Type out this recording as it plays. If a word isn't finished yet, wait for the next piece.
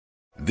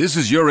This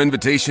is your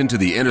invitation to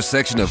the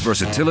intersection of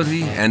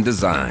versatility and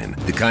design.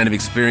 The kind of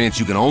experience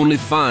you can only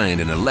find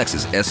in a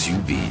Lexus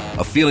SUV.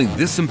 A feeling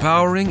this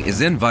empowering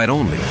is invite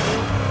only.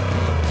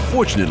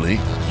 Fortunately,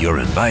 you're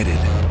invited.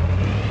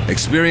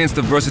 Experience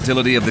the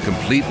versatility of the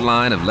complete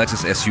line of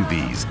Lexus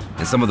SUVs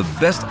and some of the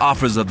best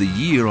offers of the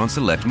year on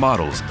select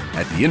models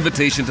at the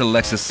Invitation to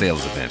Lexus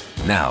sales event,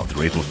 now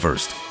through April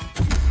 1st.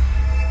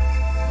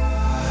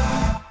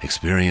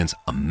 Experience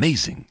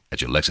amazing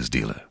at your Lexus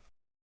dealer.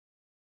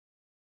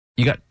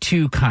 You got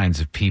two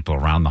kinds of people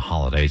around the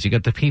holidays. You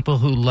got the people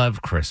who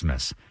love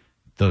Christmas.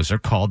 Those are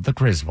called the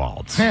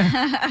Griswolds.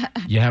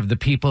 You have the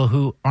people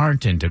who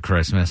aren't into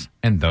Christmas,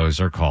 and those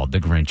are called the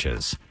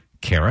Grinches.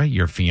 Kara,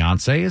 your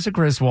fiance is a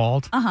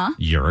Griswold.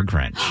 You're a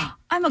Grinch.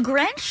 I'm a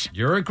Grinch?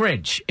 You're a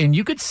Grinch. And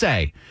you could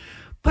say,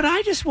 but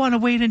I just want to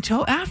wait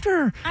until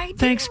after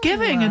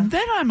Thanksgiving, and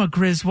then I'm a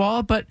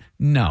Griswold. But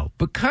no,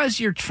 because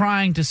you're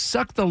trying to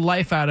suck the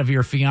life out of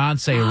your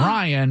fiance,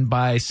 Ryan,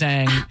 by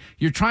saying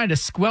you're trying to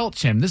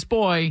squelch him. This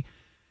boy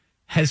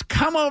has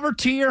come over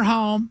to your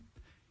home.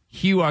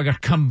 You are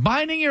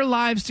combining your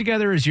lives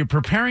together as you're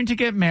preparing to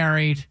get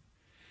married,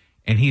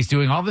 and he's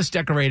doing all this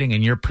decorating,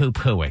 and you're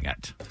poo-pooing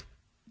it.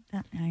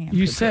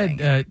 You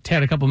said,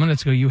 Ted, a couple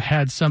minutes ago, you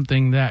had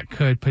something that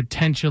could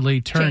potentially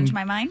change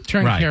my mind?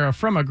 Turn Kara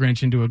from a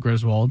Grinch into a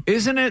Griswold.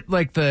 Isn't it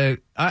like I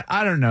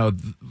don't know,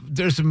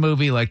 there's a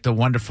movie like The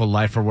Wonderful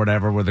Life or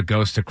whatever where the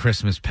ghost of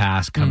Christmas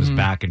past comes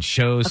back and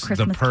shows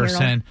the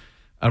person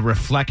a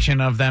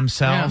reflection of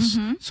themselves.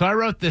 Yeah. So I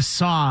wrote this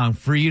song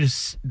for you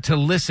to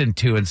listen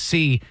to and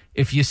see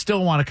if you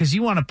still want to, because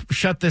you want to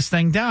shut this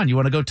thing down. You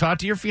want to go talk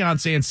to your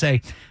fiance and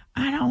say,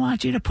 I don't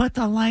want you to put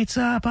the lights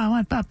up. I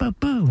want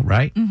boo,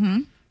 right? Mm-hmm.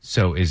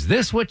 So is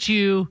this what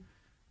you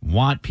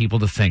want people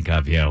to think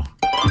of you?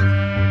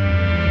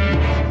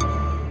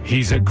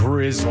 He's a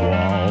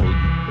Griswold.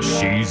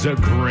 She's a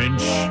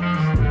Grinch.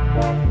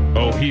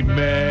 Oh, he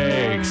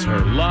makes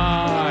her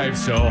life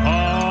so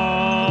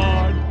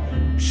hard.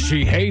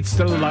 She hates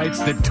the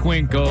lights that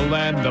twinkle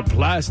and the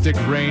plastic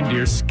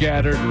reindeer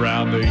scattered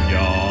round the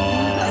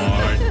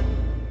yard.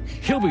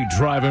 He'll be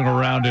driving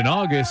around in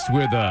August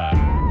with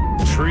a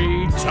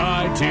tree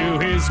tied to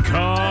his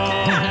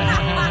car.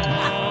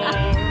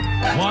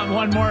 Want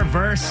one more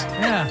verse?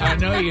 Yeah. I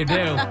know you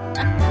do.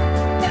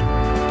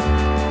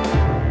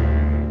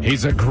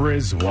 He's a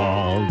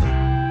Griswold,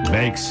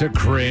 makes a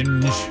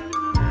cringe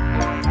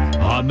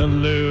on the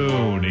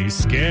loony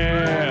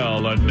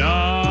scale of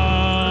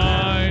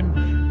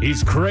 9.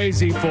 He's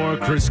crazy for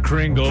Kris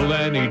Kringle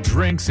and he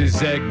drinks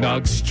his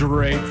eggnog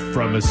straight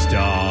from a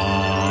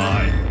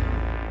stein.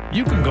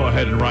 You can go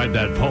ahead and ride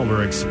that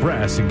Polar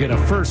Express and get a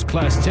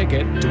first-class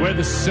ticket to where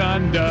the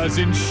sun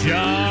doesn't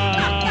shine.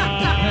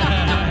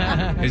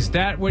 Is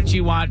that what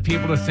you want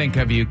people to think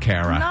of you,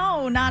 Kara?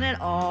 No, not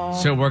at all.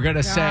 So we're going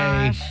to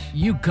say,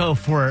 you go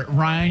for it,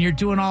 Ryan. You're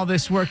doing all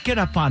this work. Get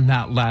up on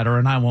that ladder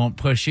and I won't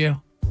push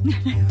you.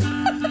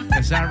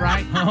 Is that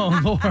right? Oh,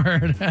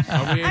 Lord.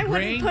 Are we agreeing? I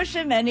wouldn't push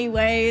him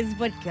anyways,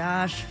 but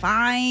gosh,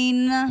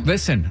 fine.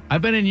 Listen,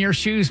 I've been in your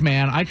shoes,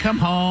 man. I come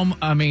home,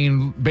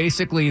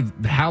 basically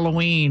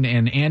Halloween,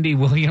 and Andy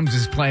Williams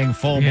is playing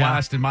full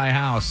blast in my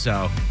house,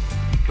 so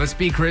let's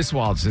be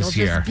Griswolds this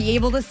year. You'll just be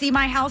able to see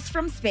my house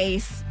from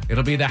space.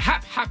 It'll be the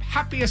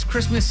happiest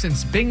Christmas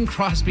since Bing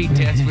Crosby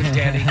danced with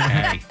Danny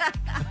Kaye.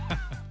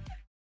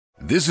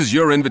 This is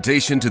your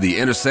invitation to the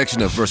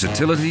intersection of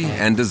versatility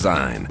and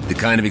design. The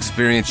kind of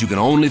experience you can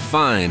only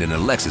find in a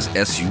Lexus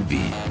SUV.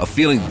 A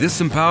feeling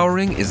this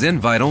empowering is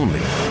invite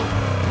only.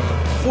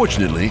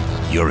 Fortunately,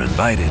 you're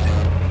invited.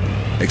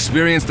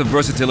 Experience the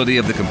versatility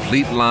of the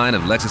complete line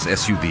of Lexus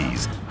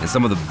SUVs and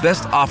some of the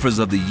best offers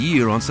of the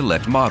year on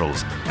select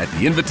models at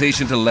the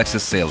Invitation to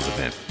Lexus sales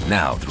event,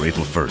 now through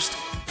April 1st.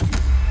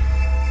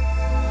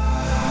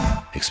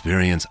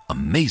 Experience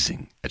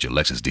amazing at your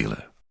Lexus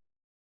dealer.